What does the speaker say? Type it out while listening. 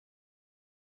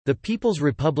The People's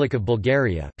Republic of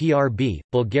Bulgaria (PRB,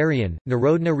 Bulgarian: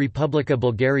 Narodna Republika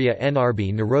Bulgaria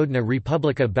NRB Narodna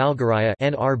Republika Balgaraya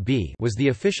NRB) was the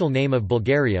official name of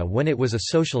Bulgaria when it was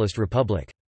a socialist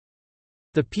republic.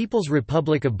 The People's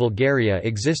Republic of Bulgaria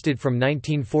existed from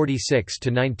 1946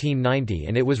 to 1990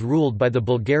 and it was ruled by the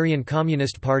Bulgarian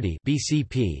Communist Party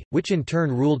 (BCP), which in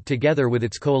turn ruled together with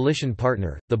its coalition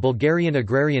partner, the Bulgarian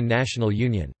Agrarian National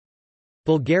Union.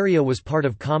 Bulgaria was part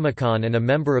of Comecon and a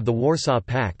member of the Warsaw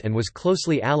Pact and was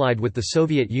closely allied with the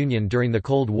Soviet Union during the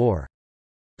Cold War.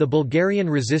 The Bulgarian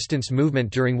resistance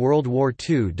movement during World War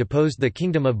II deposed the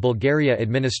Kingdom of Bulgaria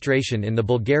administration in the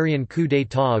Bulgarian coup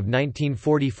d'état of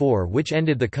 1944, which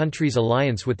ended the country's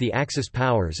alliance with the Axis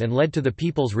powers and led to the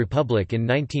People's Republic in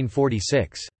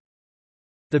 1946.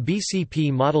 The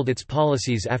BCP modeled its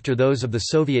policies after those of the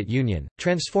Soviet Union,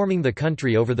 transforming the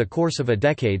country over the course of a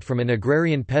decade from an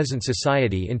agrarian peasant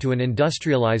society into an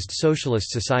industrialized socialist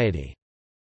society.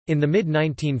 In the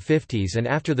mid-1950s and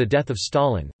after the death of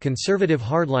Stalin, conservative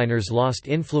hardliners lost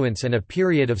influence and a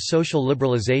period of social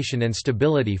liberalization and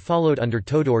stability followed under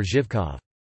Todor Zhivkov.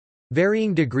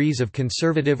 Varying degrees of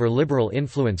conservative or liberal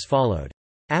influence followed.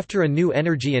 After a new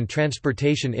energy and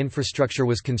transportation infrastructure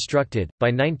was constructed, by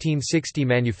 1960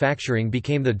 manufacturing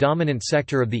became the dominant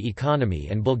sector of the economy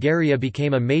and Bulgaria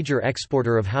became a major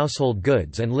exporter of household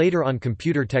goods and later on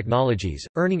computer technologies,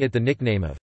 earning it the nickname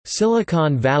of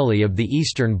Silicon Valley of the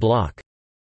Eastern Bloc.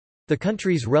 The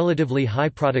country's relatively high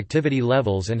productivity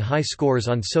levels and high scores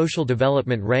on social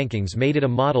development rankings made it a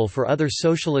model for other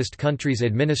socialist countries'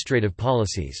 administrative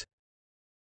policies.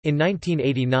 In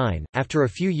 1989, after a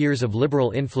few years of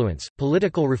liberal influence,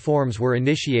 political reforms were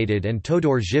initiated and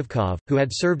Todor Zhivkov, who had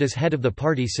served as head of the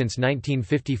party since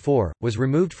 1954, was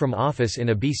removed from office in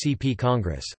a BCP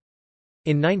Congress.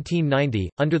 In 1990,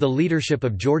 under the leadership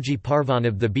of Georgy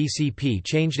Parvanov, the BCP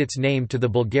changed its name to the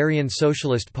Bulgarian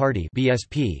Socialist Party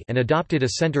 (BSP) and adopted a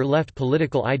center-left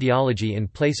political ideology in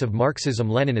place of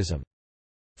Marxism-Leninism.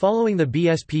 Following the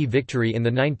BSP victory in the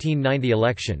 1990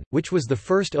 election, which was the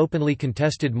first openly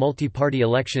contested multi-party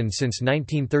election since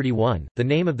 1931, the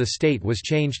name of the state was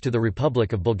changed to the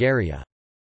Republic of Bulgaria.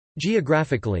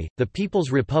 Geographically, the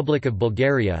People's Republic of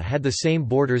Bulgaria had the same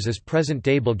borders as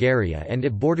present-day Bulgaria and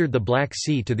it bordered the Black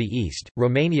Sea to the east,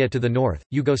 Romania to the north,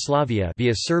 Yugoslavia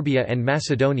via Serbia and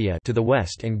Macedonia to the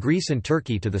west and Greece and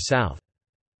Turkey to the south.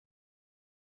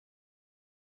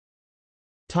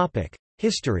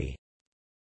 History.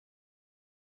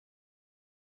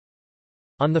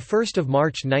 On 1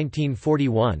 March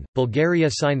 1941, Bulgaria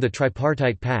signed the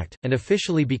Tripartite Pact, and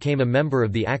officially became a member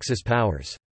of the Axis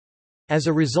powers. As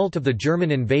a result of the German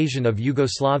invasion of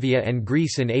Yugoslavia and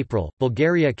Greece in April,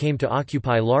 Bulgaria came to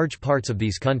occupy large parts of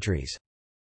these countries.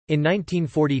 In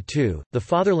 1942, the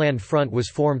Fatherland Front was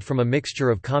formed from a mixture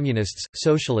of communists,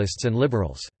 socialists and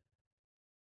liberals.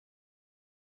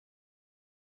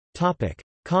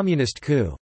 Communist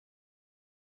coup.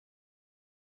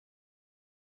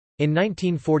 In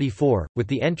 1944, with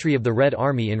the entry of the Red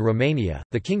Army in Romania,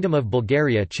 the Kingdom of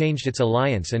Bulgaria changed its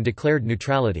alliance and declared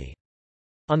neutrality.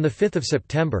 On 5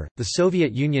 September, the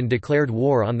Soviet Union declared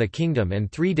war on the kingdom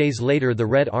and 3 days later the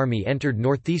Red Army entered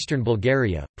northeastern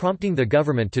Bulgaria, prompting the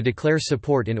government to declare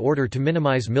support in order to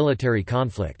minimize military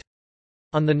conflict.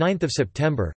 On 9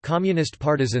 September, communist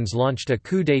partisans launched a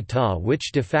coup d'état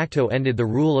which de facto ended the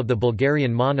rule of the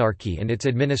Bulgarian monarchy and its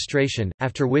administration,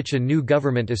 after which a new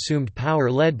government assumed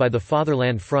power led by the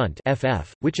Fatherland Front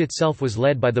 (FF), which itself was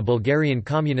led by the Bulgarian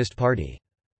Communist Party.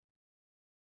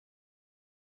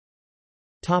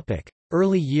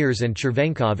 Early years and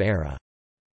Chervenkov era.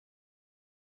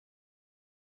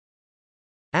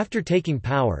 After taking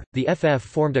power, the FF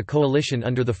formed a coalition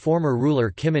under the former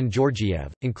ruler Kimon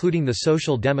Georgiev, including the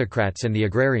Social Democrats and the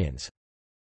Agrarians.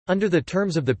 Under the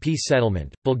terms of the peace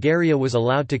settlement, Bulgaria was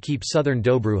allowed to keep southern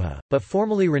Dobruja, but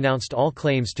formally renounced all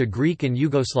claims to Greek and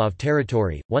Yugoslav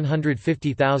territory.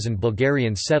 150,000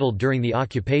 Bulgarians settled during the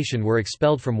occupation were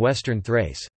expelled from western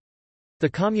Thrace. The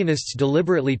Communists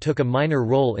deliberately took a minor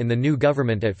role in the new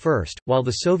government at first, while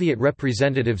the Soviet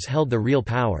representatives held the real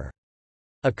power.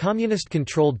 A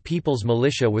communist-controlled people's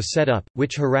militia was set up,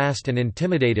 which harassed and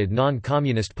intimidated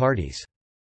non-communist parties.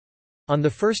 On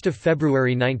 1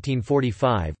 February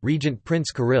 1945, Regent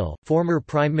Prince Kirill, former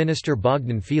Prime Minister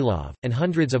Bogdan Filov, and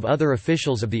hundreds of other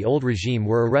officials of the old regime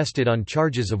were arrested on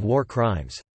charges of war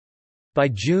crimes. By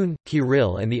June,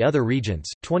 Kirill and the other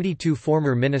regents, 22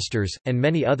 former ministers, and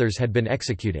many others had been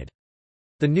executed.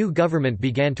 The new government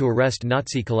began to arrest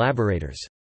Nazi collaborators.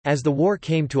 As the war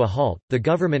came to a halt, the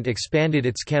government expanded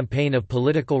its campaign of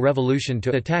political revolution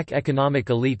to attack economic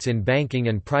elites in banking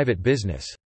and private business.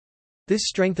 This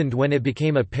strengthened when it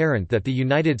became apparent that the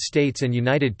United States and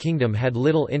United Kingdom had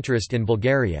little interest in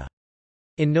Bulgaria.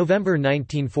 In November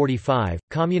 1945,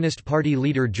 Communist Party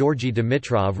leader Georgy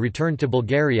Dimitrov returned to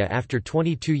Bulgaria after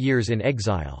 22 years in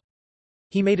exile.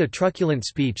 He made a truculent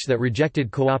speech that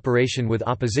rejected cooperation with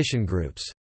opposition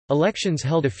groups. Elections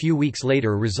held a few weeks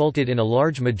later resulted in a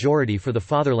large majority for the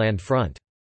Fatherland Front.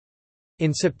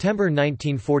 In September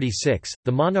 1946,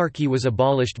 the monarchy was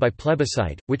abolished by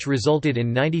plebiscite, which resulted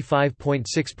in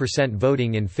 95.6%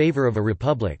 voting in favor of a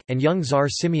republic, and young Tsar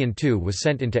Simeon II was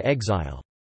sent into exile.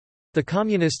 The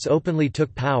Communists openly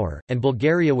took power, and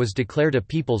Bulgaria was declared a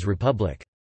People's Republic.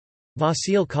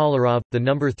 Vasil Kolarov, the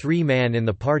number 3 man in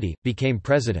the party, became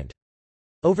president.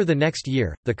 Over the next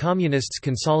year, the Communists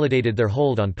consolidated their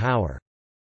hold on power.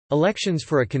 Elections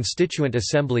for a constituent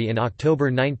assembly in October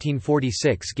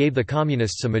 1946 gave the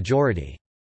Communists a majority.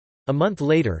 A month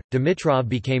later, Dimitrov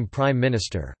became prime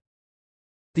minister.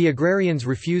 The agrarians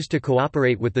refused to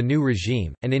cooperate with the new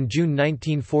regime, and in June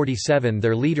 1947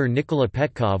 their leader Nikola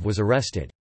Petkov was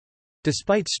arrested.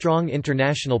 Despite strong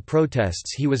international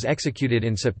protests, he was executed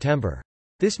in September.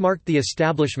 This marked the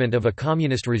establishment of a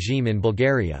communist regime in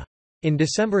Bulgaria. In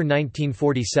December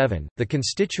 1947, the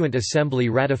Constituent Assembly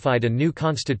ratified a new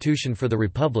constitution for the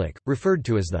republic, referred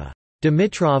to as the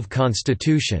Dimitrov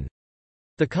Constitution.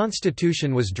 The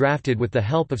constitution was drafted with the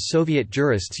help of Soviet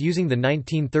jurists using the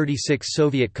 1936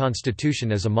 Soviet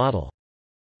constitution as a model.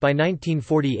 By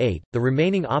 1948, the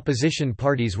remaining opposition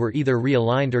parties were either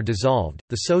realigned or dissolved.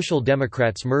 The Social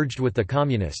Democrats merged with the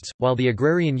Communists, while the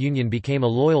Agrarian Union became a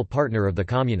loyal partner of the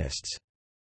Communists.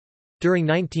 During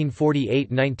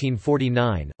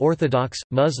 1948–1949, Orthodox,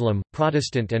 Muslim,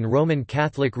 Protestant and Roman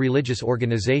Catholic religious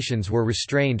organizations were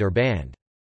restrained or banned.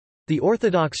 The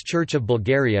Orthodox Church of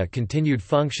Bulgaria continued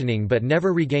functioning but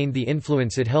never regained the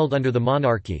influence it held under the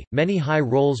monarchy. Many high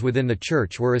roles within the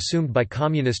church were assumed by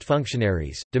communist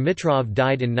functionaries. Dimitrov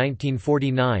died in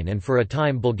 1949 and for a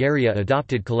time Bulgaria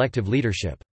adopted collective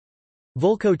leadership.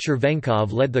 Volko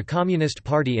Chervenkov led the Communist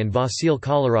Party and Vasil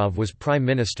Kolarov was prime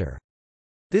minister.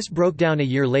 This broke down a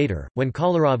year later, when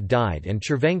Kolarov died and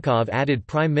Chervenkov added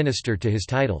prime minister to his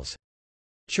titles.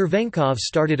 Chervenkov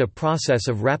started a process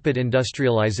of rapid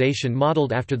industrialization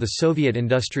modeled after the Soviet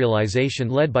industrialization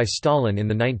led by Stalin in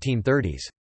the 1930s.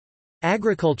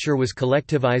 Agriculture was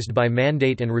collectivized by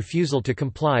mandate and refusal to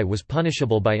comply was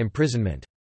punishable by imprisonment.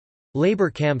 Labor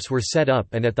camps were set up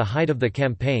and at the height of the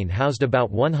campaign housed about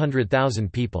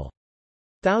 100,000 people.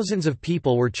 Thousands of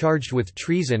people were charged with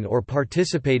treason or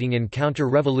participating in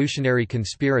counter-revolutionary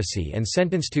conspiracy and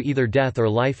sentenced to either death or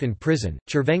life in prison.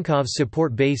 Chervenkov's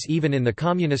support base even in the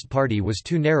Communist Party was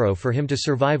too narrow for him to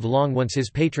survive long once his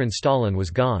patron Stalin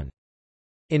was gone.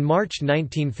 In March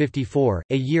 1954,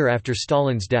 a year after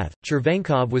Stalin's death,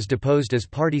 Chervenkov was deposed as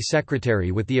party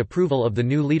secretary with the approval of the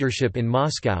new leadership in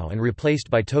Moscow and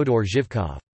replaced by Todor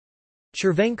Zhivkov.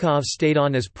 Chervenkov stayed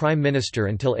on as prime minister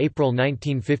until April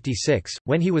 1956,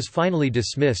 when he was finally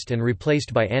dismissed and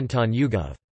replaced by Anton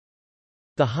Yugov.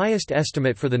 The highest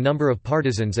estimate for the number of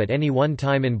partisans at any one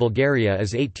time in Bulgaria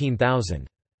is 18,000.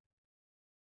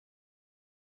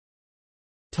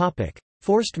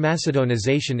 Forced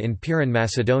Macedonization in Pirin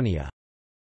Macedonia.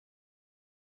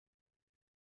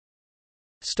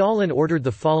 Stalin ordered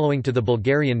the following to the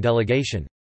Bulgarian delegation.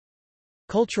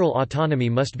 Cultural autonomy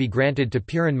must be granted to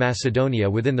Pirin Macedonia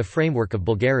within the framework of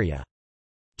Bulgaria.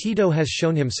 Tito has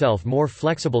shown himself more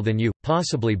flexible than you,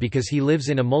 possibly because he lives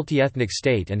in a multi-ethnic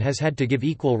state and has had to give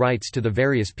equal rights to the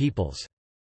various peoples.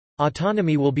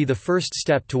 Autonomy will be the first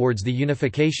step towards the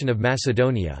unification of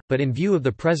Macedonia, but in view of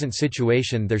the present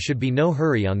situation there should be no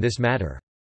hurry on this matter.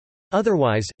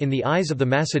 Otherwise, in the eyes of the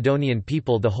Macedonian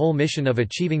people the whole mission of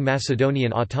achieving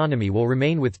Macedonian autonomy will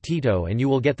remain with Tito and you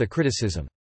will get the criticism.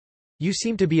 You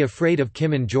seem to be afraid of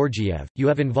Kimon Georgiev, you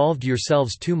have involved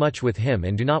yourselves too much with him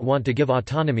and do not want to give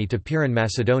autonomy to Pirin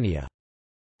Macedonia.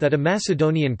 That a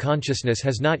Macedonian consciousness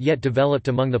has not yet developed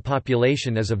among the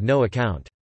population is of no account.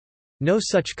 No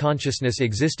such consciousness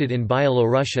existed in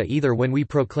Byelorussia either when we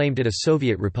proclaimed it a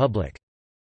Soviet republic.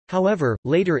 However,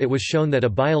 later it was shown that a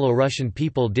Byelorussian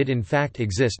people did in fact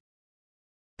exist.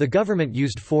 The government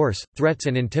used force, threats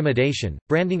and intimidation,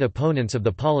 branding opponents of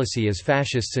the policy as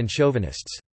fascists and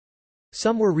chauvinists.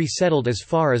 Some were resettled as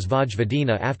far as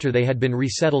Vojvodina after they had been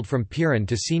resettled from Pirin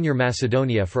to Senior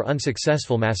Macedonia for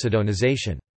unsuccessful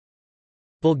Macedonization.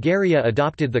 Bulgaria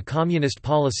adopted the communist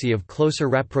policy of closer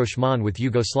rapprochement with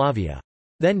Yugoslavia.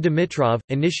 Then Dimitrov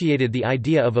initiated the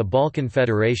idea of a Balkan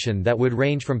Federation that would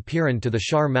range from Pirin to the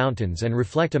Shar Mountains and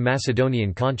reflect a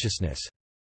Macedonian consciousness.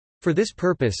 For this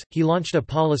purpose, he launched a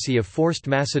policy of forced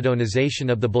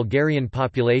Macedonization of the Bulgarian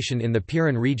population in the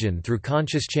Pirin region through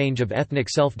conscious change of ethnic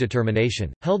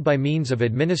self-determination, held by means of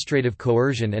administrative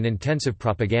coercion and intensive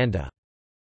propaganda.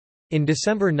 In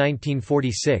December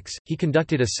 1946, he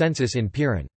conducted a census in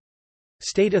Pirin.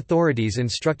 State authorities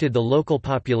instructed the local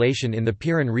population in the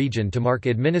Pirin region to mark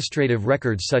administrative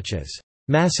records such as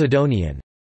Macedonian,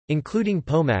 including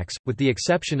Pomaks, with the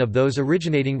exception of those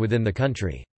originating within the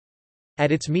country.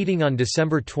 At its meeting on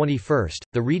December 21,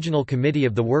 the Regional Committee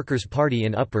of the Workers' Party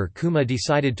in Upper Kuma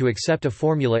decided to accept a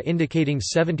formula indicating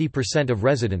 70% of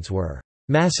residents were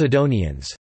Macedonians.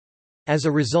 As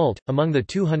a result, among the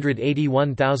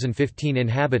 281,015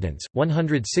 inhabitants,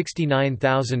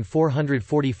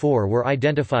 169,444 were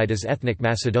identified as ethnic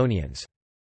Macedonians.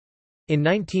 In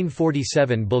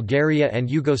 1947, Bulgaria and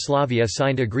Yugoslavia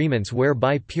signed agreements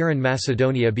whereby Pirin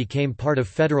Macedonia became part of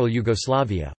Federal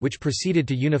Yugoslavia, which proceeded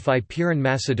to unify Pirin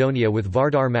Macedonia with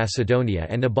Vardar Macedonia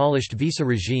and abolished visa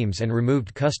regimes and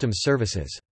removed customs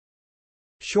services.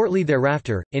 Shortly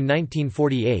thereafter, in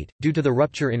 1948, due to the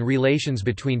rupture in relations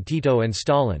between Tito and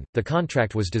Stalin, the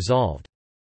contract was dissolved.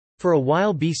 For a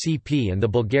while BCP and the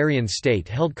Bulgarian state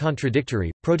held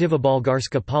contradictory,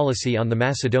 protivobolgarska policy on the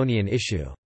Macedonian issue.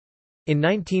 In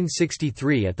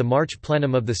 1963 at the March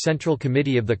plenum of the Central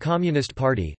Committee of the Communist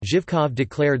Party, Zhivkov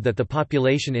declared that the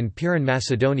population in Pirin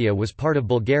Macedonia was part of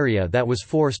Bulgaria that was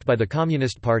forced by the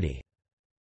Communist Party.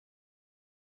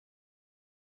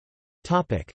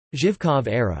 Zhivkov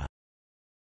era.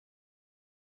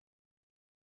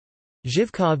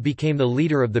 Zhivkov became the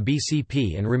leader of the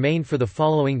BCP and remained for the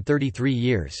following 33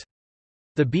 years.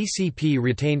 The BCP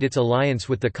retained its alliance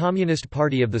with the Communist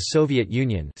Party of the Soviet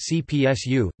Union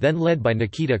 (CPSU), then led by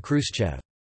Nikita Khrushchev.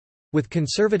 With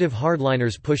conservative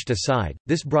hardliners pushed aside,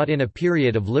 this brought in a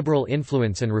period of liberal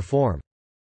influence and reform.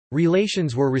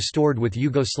 Relations were restored with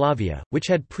Yugoslavia, which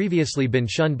had previously been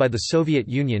shunned by the Soviet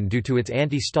Union due to its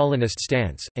anti-Stalinist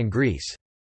stance, and Greece.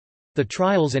 The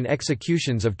trials and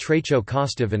executions of Traicho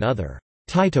Kostov and other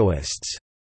Titoists,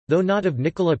 though not of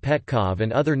Nikola Petkov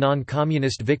and other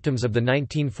non-communist victims of the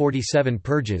 1947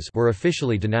 purges, were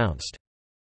officially denounced.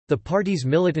 The party's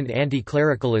militant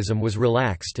anti-clericalism was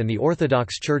relaxed and the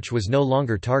Orthodox Church was no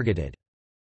longer targeted.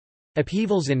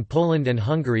 Upheavals in Poland and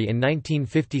Hungary in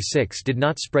 1956 did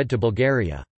not spread to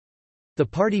Bulgaria. The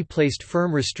party placed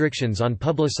firm restrictions on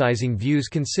publicizing views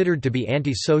considered to be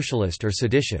anti-socialist or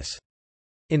seditious.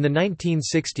 In the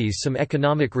 1960s some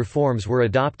economic reforms were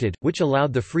adopted, which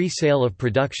allowed the free sale of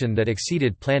production that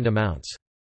exceeded planned amounts.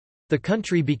 The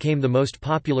country became the most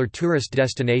popular tourist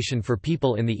destination for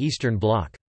people in the Eastern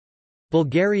Bloc.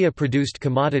 Bulgaria produced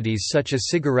commodities such as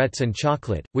cigarettes and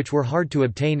chocolate, which were hard to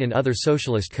obtain in other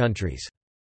socialist countries.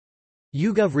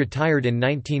 Yugov retired in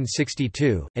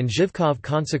 1962, and Zhivkov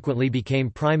consequently became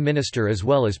prime minister as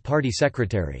well as party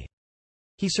secretary.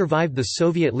 He survived the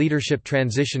Soviet leadership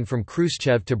transition from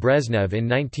Khrushchev to Brezhnev in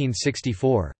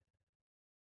 1964.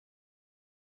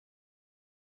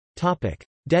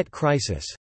 Debt crisis.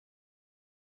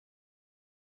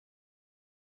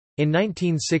 In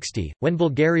 1960, when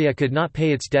Bulgaria could not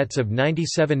pay its debts of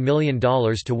 $97 million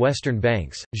to Western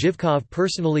banks, Zhivkov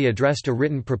personally addressed a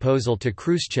written proposal to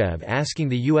Khrushchev asking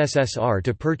the USSR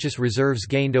to purchase reserves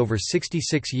gained over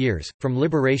 66 years, from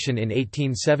liberation in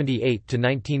 1878 to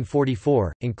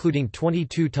 1944, including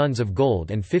 22 tons of gold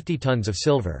and 50 tons of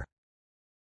silver.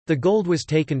 The gold was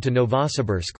taken to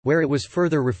Novosibirsk, where it was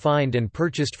further refined and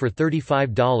purchased for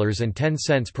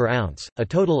 $35.10 per ounce, a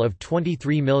total of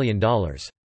 $23 million.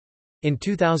 In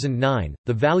 2009,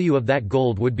 the value of that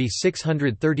gold would be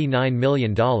 $639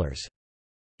 million.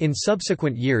 In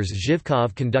subsequent years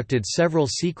Zhivkov conducted several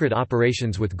secret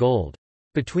operations with gold.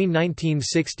 Between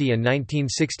 1960 and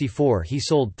 1964 he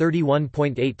sold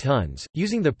 31.8 tons,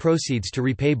 using the proceeds to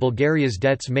repay Bulgaria's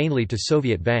debts mainly to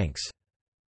Soviet banks.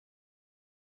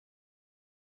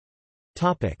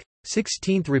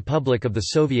 16th Republic of the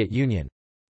Soviet Union.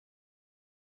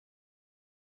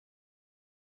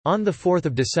 On 4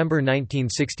 December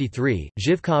 1963,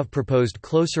 Zhivkov proposed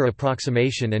closer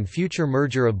approximation and future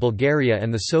merger of Bulgaria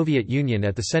and the Soviet Union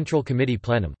at the Central Committee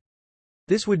plenum.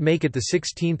 This would make it the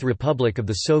 16th Republic of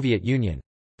the Soviet Union.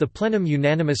 The plenum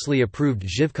unanimously approved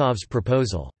Zhivkov's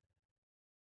proposal.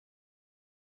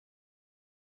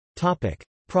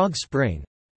 Prague Spring.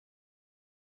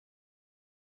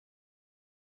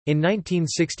 In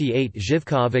 1968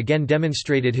 Zhivkov again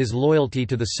demonstrated his loyalty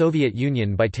to the Soviet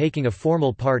Union by taking a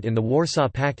formal part in the Warsaw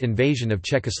Pact invasion of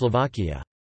Czechoslovakia.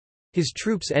 His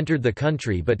troops entered the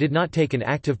country but did not take an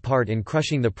active part in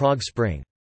crushing the Prague Spring.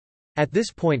 At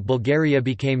this point Bulgaria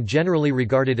became generally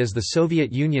regarded as the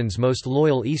Soviet Union's most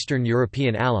loyal Eastern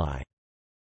European ally.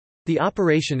 The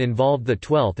operation involved the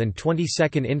 12th and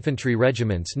 22nd Infantry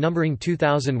Regiments numbering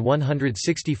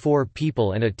 2,164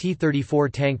 people and a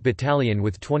T-34 tank battalion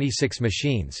with 26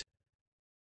 machines.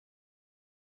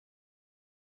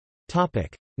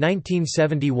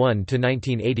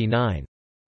 1971–1989.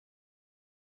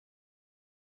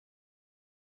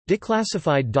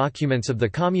 Declassified documents of the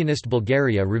Communist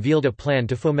Bulgaria revealed a plan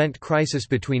to foment crisis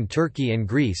between Turkey and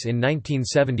Greece in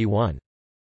 1971.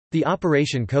 The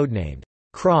operation codenamed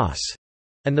Cross,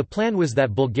 and the plan was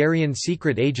that Bulgarian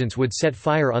secret agents would set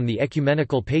fire on the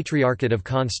Ecumenical Patriarchate of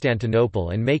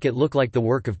Constantinople and make it look like the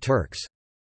work of Turks.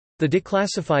 The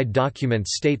declassified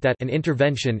documents state that an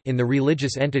intervention in the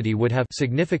religious entity would have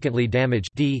significantly damaged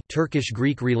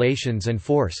Turkish-Greek relations and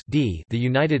force the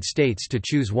United States to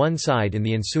choose one side in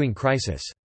the ensuing crisis.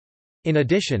 In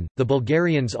addition, the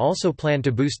Bulgarians also planned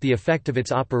to boost the effect of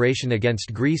its operation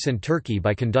against Greece and Turkey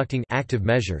by conducting active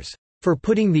measures for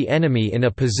putting the enemy in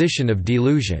a position of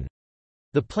delusion.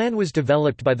 The plan was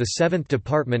developed by the 7th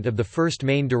Department of the 1st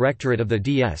Main Directorate of the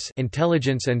DS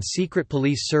Intelligence and Secret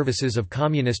Police Services of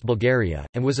Communist Bulgaria,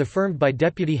 and was affirmed by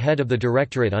Deputy Head of the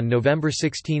Directorate on November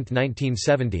 16,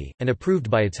 1970, and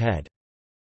approved by its head.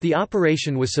 The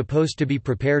operation was supposed to be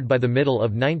prepared by the middle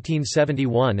of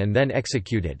 1971 and then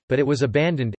executed, but it was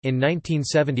abandoned. In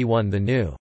 1971, the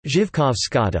new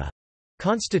Zhivkovskaya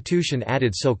constitution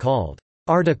added so-called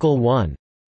Article 1,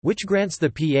 which grants the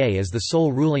PA as the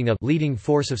sole ruling of leading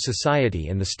force of society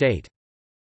and the state.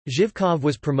 Zhivkov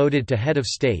was promoted to head of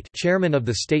state, chairman of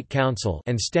the State Council,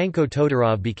 and Stanko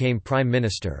Todorov became prime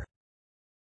minister.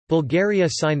 Bulgaria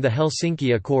signed the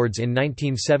Helsinki Accords in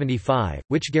 1975,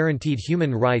 which guaranteed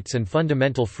human rights and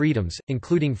fundamental freedoms,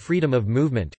 including freedom of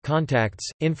movement, contacts,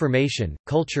 information,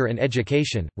 culture and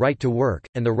education, right to work,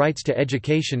 and the rights to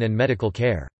education and medical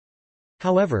care.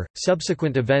 However,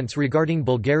 subsequent events regarding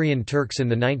Bulgarian Turks in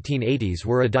the 1980s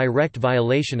were a direct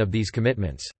violation of these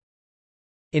commitments.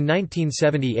 In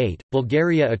 1978,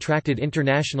 Bulgaria attracted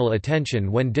international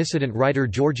attention when dissident writer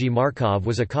Georgy Markov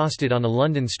was accosted on a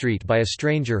London street by a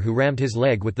stranger who rammed his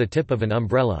leg with the tip of an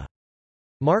umbrella.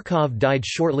 Markov died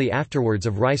shortly afterwards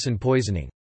of ricin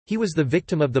poisoning. He was the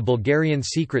victim of the Bulgarian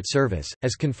Secret Service,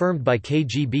 as confirmed by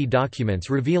KGB documents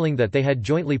revealing that they had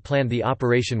jointly planned the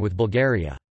operation with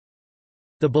Bulgaria.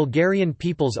 The Bulgarian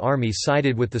People's Army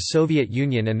sided with the Soviet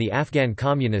Union and the Afghan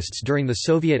Communists during the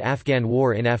Soviet-Afghan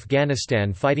War in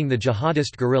Afghanistan, fighting the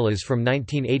jihadist guerrillas from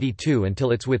 1982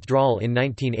 until its withdrawal in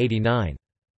 1989.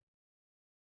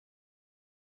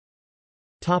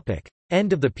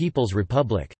 End of the People's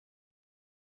Republic.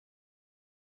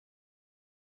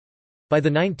 By the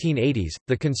 1980s,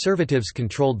 the Conservatives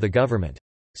controlled the government.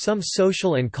 Some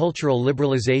social and cultural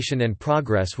liberalization and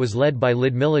progress was led by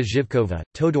Lyudmila Zhivkova,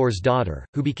 Todor's daughter,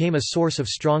 who became a source of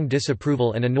strong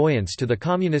disapproval and annoyance to the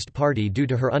Communist Party due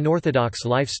to her unorthodox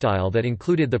lifestyle that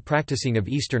included the practicing of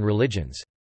Eastern religions.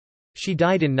 She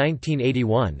died in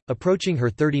 1981, approaching her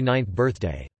 39th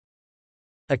birthday.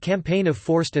 A campaign of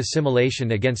forced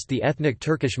assimilation against the ethnic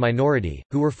Turkish minority,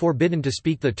 who were forbidden to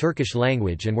speak the Turkish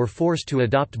language and were forced to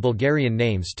adopt Bulgarian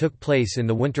names, took place in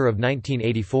the winter of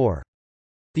 1984.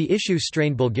 The issue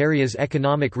strained Bulgaria's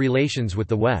economic relations with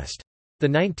the West. The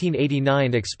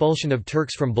 1989 expulsion of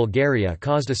Turks from Bulgaria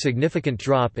caused a significant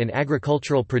drop in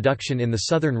agricultural production in the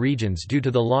southern regions due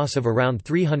to the loss of around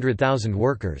 300,000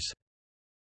 workers.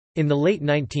 In the late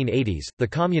 1980s, the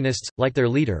Communists, like their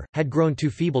leader, had grown too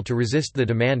feeble to resist the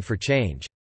demand for change.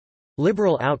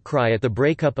 Liberal outcry at the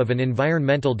breakup of an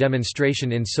environmental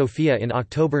demonstration in Sofia in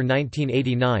October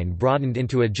 1989 broadened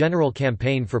into a general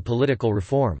campaign for political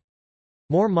reform.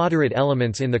 More moderate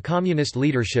elements in the communist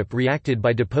leadership reacted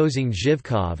by deposing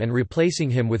Zhivkov and replacing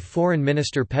him with Foreign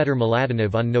Minister Petr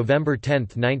Mladenov on November 10,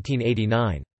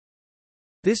 1989.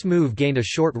 This move gained a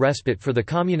short respite for the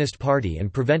Communist Party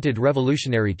and prevented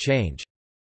revolutionary change.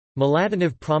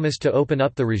 Mladenov promised to open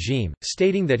up the regime,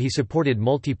 stating that he supported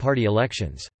multi-party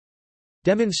elections.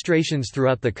 Demonstrations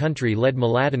throughout the country led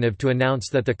Mladenov to announce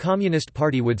that the Communist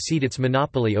Party would cede its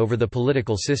monopoly over the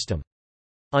political system.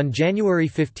 On January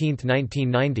 15,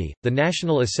 1990, the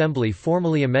National Assembly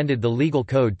formally amended the legal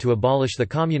code to abolish the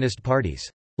Communist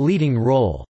Party's leading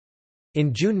role.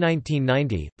 In June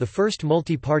 1990, the first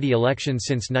multi-party elections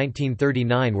since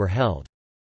 1939 were held.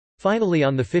 Finally,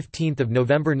 on 15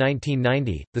 November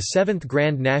 1990, the 7th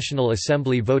Grand National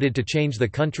Assembly voted to change the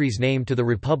country's name to the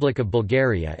Republic of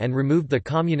Bulgaria and removed the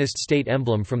communist state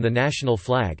emblem from the national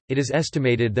flag. It is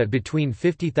estimated that between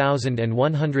 50,000 and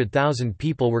 100,000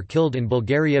 people were killed in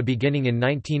Bulgaria beginning in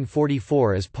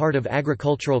 1944 as part of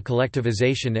agricultural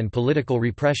collectivization and political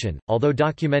repression, although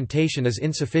documentation is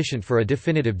insufficient for a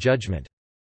definitive judgment.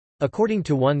 According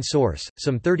to one source,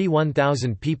 some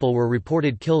 31,000 people were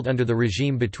reported killed under the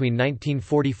regime between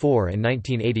 1944 and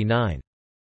 1989.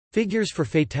 Figures for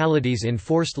fatalities in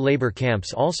forced labor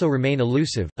camps also remain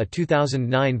elusive. A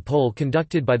 2009 poll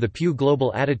conducted by the Pew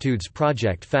Global Attitudes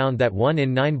Project found that 1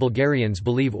 in 9 Bulgarians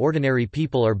believe ordinary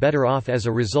people are better off as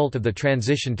a result of the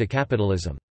transition to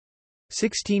capitalism.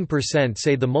 16%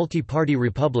 say the multi-party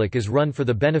republic is run for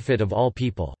the benefit of all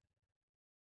people.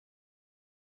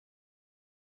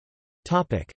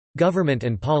 Topic: Government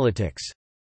and politics.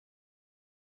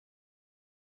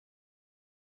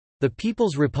 The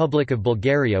People's Republic of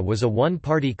Bulgaria was a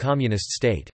one-party communist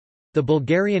state. The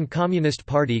Bulgarian Communist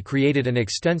Party created an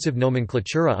extensive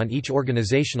nomenclatura on each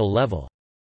organizational level.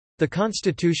 The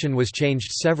constitution was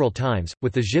changed several times,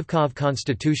 with the Zhivkov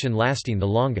constitution lasting the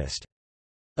longest.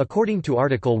 According to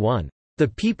Article 1, "The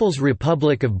People's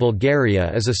Republic of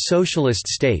Bulgaria is a socialist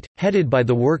state, headed by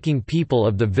the working people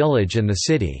of the village and the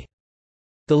city.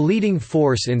 The leading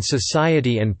force in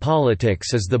society and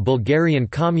politics is the Bulgarian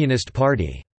Communist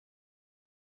Party."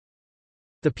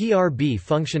 The PRB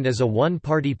functioned as a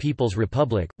one-party People's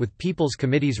Republic, with people's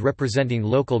committees representing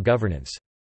local governance.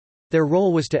 Their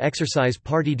role was to exercise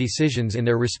party decisions in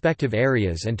their respective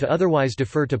areas and to otherwise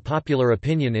defer to popular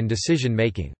opinion in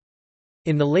decision-making.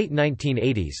 In the late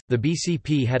 1980s, the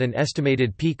BCP had an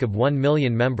estimated peak of 1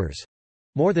 million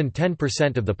members—more than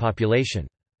 10% of the population.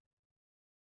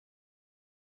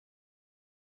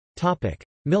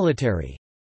 Military.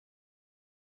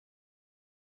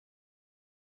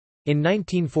 In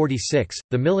 1946,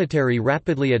 the military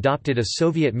rapidly adopted a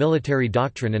Soviet military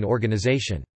doctrine and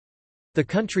organization. The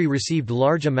country received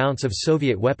large amounts of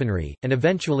Soviet weaponry, and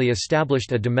eventually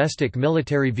established a domestic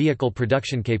military vehicle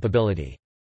production capability.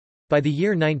 By the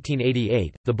year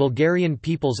 1988, the Bulgarian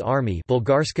People's Army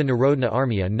Bulgarska Narodna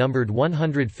Armia numbered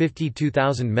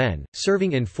 152,000 men,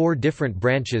 serving in 4 different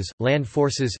branches: land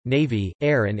forces, navy,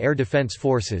 air and air defense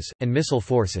forces, and missile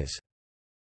forces.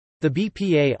 The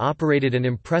BPA operated an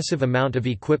impressive amount of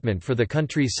equipment for the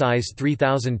country's size: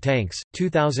 3,000 tanks,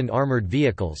 2,000 armored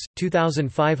vehicles,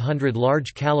 2,500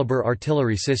 large-caliber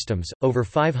artillery systems, over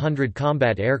 500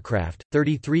 combat aircraft,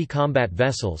 33 combat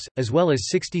vessels, as well as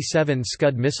 67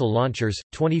 Scud missile launchers,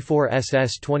 24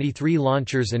 SS-23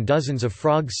 launchers and dozens of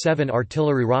Frog-7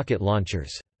 artillery rocket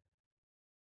launchers.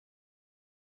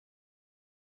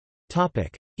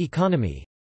 Economy.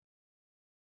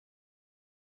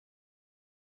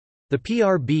 The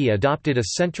PRB adopted a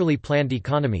centrally planned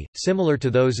economy, similar to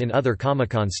those in other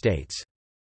Comecon states.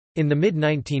 In the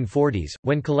mid-1940s,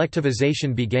 when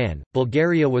collectivization began,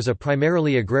 Bulgaria was a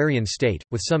primarily agrarian state,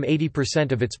 with some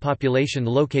 80% of its population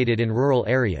located in rural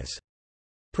areas.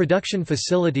 Production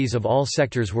facilities of all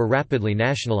sectors were rapidly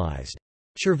nationalized.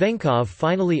 Chervenkov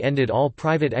finally ended all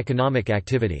private economic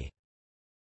activity.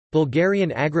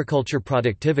 Bulgarian agriculture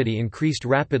productivity increased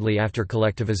rapidly after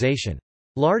collectivization.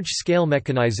 Large-scale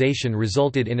mechanization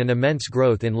resulted in an immense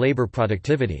growth in labor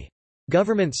productivity.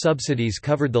 Government subsidies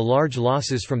covered the large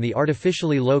losses from the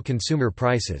artificially low consumer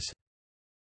prices.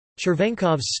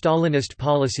 Chervenkov's Stalinist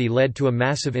policy led to a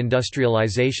massive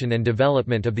industrialization and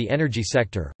development of the energy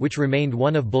sector, which remained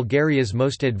one of Bulgaria's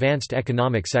most advanced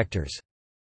economic sectors.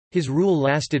 His rule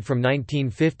lasted from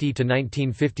 1950 to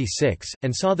 1956,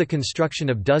 and saw the construction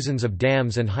of dozens of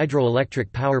dams and hydroelectric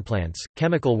power plants,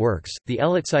 chemical works, the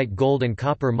Elitsite gold and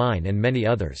copper mine and many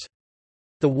others.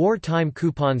 The wartime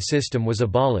coupon system was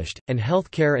abolished, and health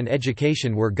care and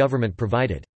education were government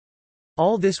provided.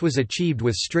 All this was achieved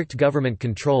with strict government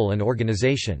control and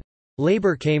organization.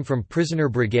 Labor came from prisoner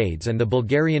brigades and the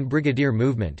Bulgarian Brigadier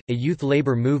Movement, a youth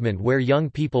labor movement where young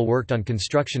people worked on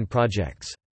construction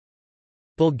projects.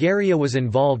 Bulgaria was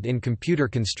involved in computer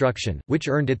construction, which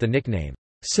earned it the nickname,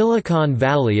 "Silicon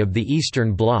Valley of the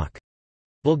Eastern Bloc."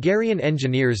 Bulgarian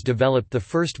engineers developed the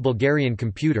first Bulgarian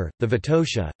computer, the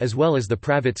Vitosha, as well as the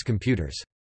Pravits computers.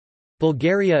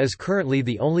 Bulgaria is currently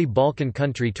the only Balkan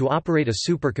country to operate a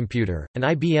supercomputer, an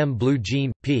IBM Blue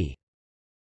Gene, P.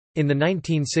 In the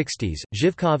 1960s,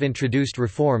 Zhivkov introduced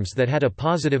reforms that had a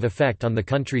positive effect on the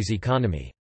country's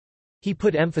economy. He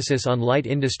put emphasis on light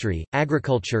industry,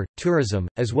 agriculture, tourism,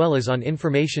 as well as on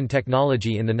information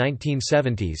technology in the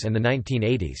 1970s and the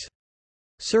 1980s.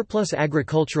 Surplus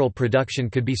agricultural production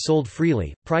could be sold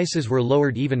freely, prices were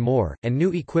lowered even more, and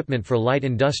new equipment for light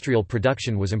industrial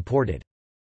production was imported.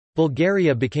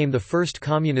 Bulgaria became the first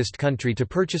communist country to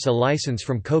purchase a license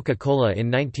from Coca-Cola in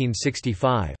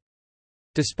 1965.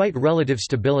 Despite relative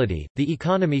stability, the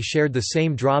economy shared the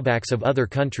same drawbacks of other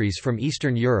countries from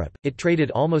Eastern Europe. It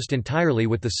traded almost entirely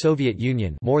with the Soviet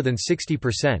Union, more than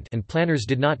 60%, and planners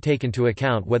did not take into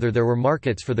account whether there were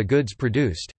markets for the goods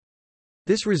produced.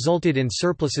 This resulted in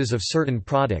surpluses of certain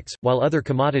products, while other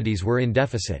commodities were in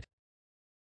deficit.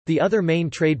 The other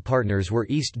main trade partners were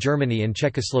East Germany and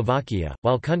Czechoslovakia,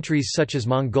 while countries such as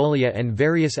Mongolia and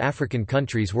various African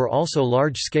countries were also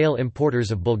large-scale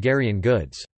importers of Bulgarian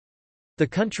goods. The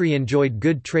country enjoyed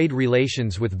good trade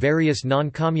relations with various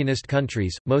non-communist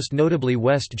countries, most notably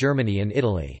West Germany and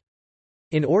Italy.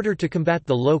 In order to combat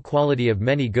the low quality of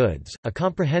many goods, a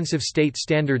comprehensive state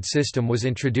standard system was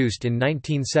introduced in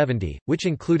 1970, which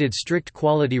included strict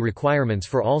quality requirements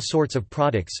for all sorts of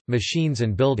products, machines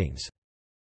and buildings.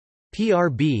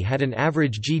 PRB had an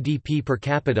average GDP per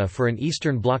capita for an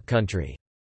Eastern Bloc country.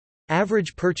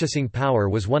 Average purchasing power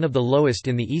was one of the lowest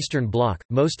in the Eastern Bloc,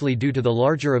 mostly due to the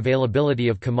larger availability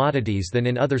of commodities than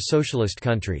in other socialist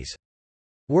countries.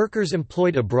 Workers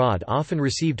employed abroad often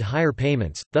received higher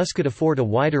payments, thus could afford a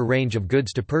wider range of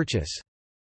goods to purchase.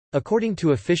 According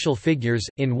to official figures,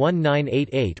 in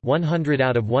 1988 100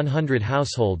 out of 100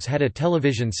 households had a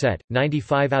television set,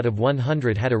 95 out of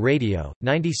 100 had a radio,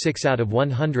 96 out of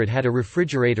 100 had a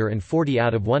refrigerator and 40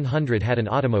 out of 100 had an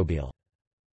automobile.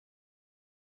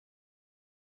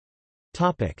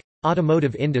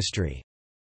 Automotive industry.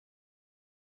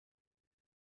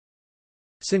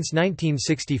 Since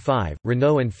 1965,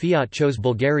 Renault and Fiat chose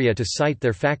Bulgaria to site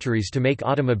their factories to make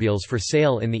automobiles for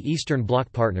sale in the Eastern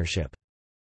Bloc partnership.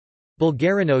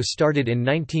 Bulgarino started in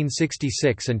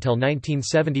 1966 until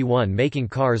 1971 making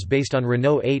cars based on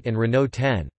Renault 8 and Renault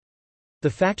 10. The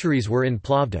factories were in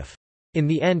Plovdiv. In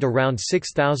the end around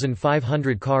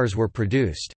 6,500 cars were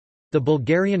produced. The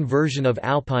Bulgarian version of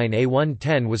Alpine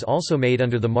A110 was also made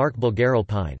under the mark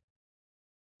Bulgaralpine.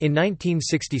 In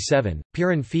 1967,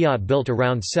 Piran Fiat built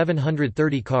around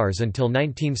 730 cars until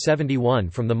 1971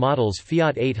 from the models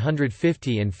Fiat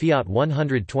 850 and Fiat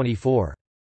 124.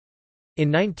 In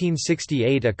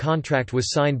 1968 a contract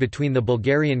was signed between the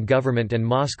Bulgarian government and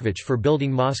Moskvich for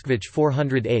building Moskvich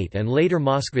 408 and later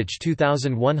Moskvich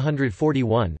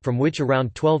 2141, from which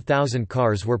around 12,000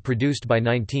 cars were produced by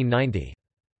 1990.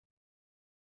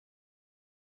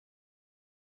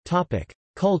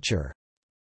 Culture.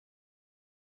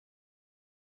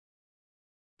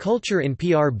 Culture in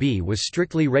PRB was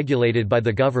strictly regulated by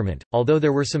the government, although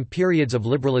there were some periods of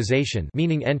liberalization,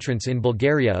 meaning entrance in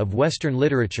Bulgaria of Western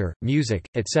literature, music,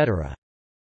 etc.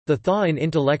 The thaw in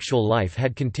intellectual life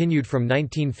had continued from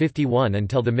 1951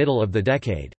 until the middle of the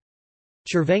decade.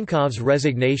 Chervenkov's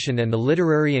resignation and the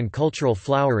literary and cultural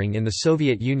flowering in the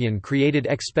Soviet Union created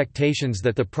expectations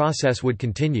that the process would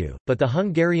continue, but the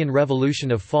Hungarian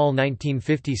Revolution of fall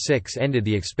 1956 ended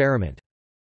the experiment.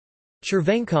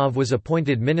 Chervenkov was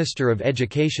appointed Minister of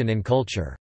Education and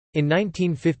Culture. In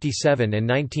 1957 and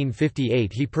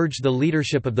 1958 he purged the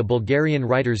leadership of the Bulgarian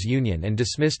Writers' Union and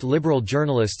dismissed liberal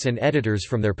journalists and editors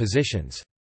from their positions.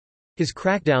 His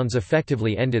crackdowns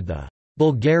effectively ended the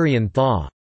Bulgarian thaw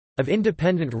of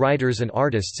independent writers and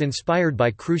artists inspired by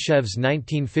Khrushchev's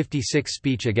 1956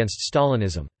 speech against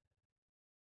Stalinism.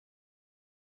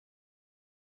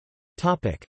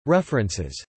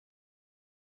 References.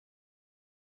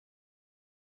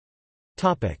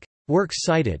 Works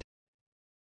cited.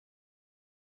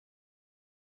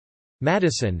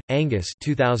 Madison, Angus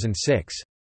 2006.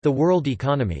 The World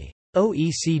Economy.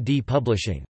 OECD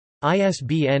Publishing.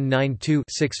 ISBN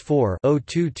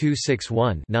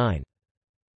 92-64-02261-9.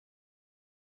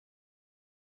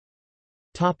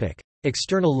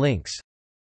 External links.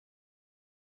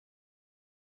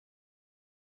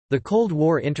 The Cold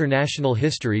War International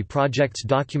History Project's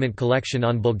document collection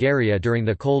on Bulgaria during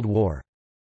the Cold War.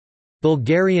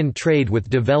 Bulgarian trade with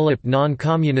developed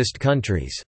non-communist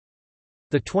countries.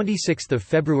 26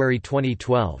 February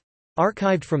 2012.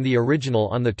 Archived from the original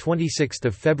on 26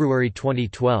 February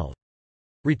 2012.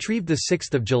 Retrieved 6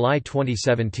 July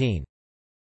 2017.